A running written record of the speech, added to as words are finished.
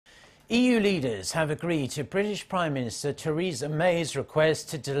EU leaders have agreed to British Prime Minister Theresa May's request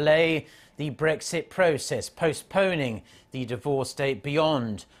to delay the Brexit process, postponing the divorce date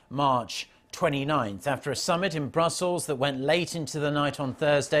beyond March 29th. After a summit in Brussels that went late into the night on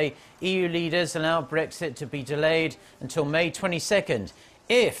Thursday, EU leaders allowed Brexit to be delayed until May 22nd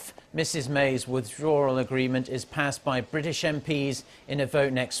if Mrs May's withdrawal agreement is passed by British MPs in a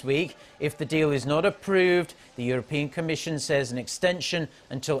vote next week. If the deal is not approved, the European Commission says an extension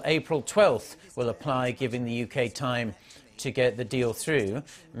until April 12th will apply, giving the UK time to get the deal through.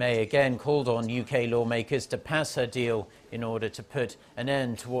 May again called on UK lawmakers to pass her deal in order to put an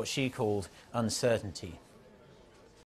end to what she called uncertainty.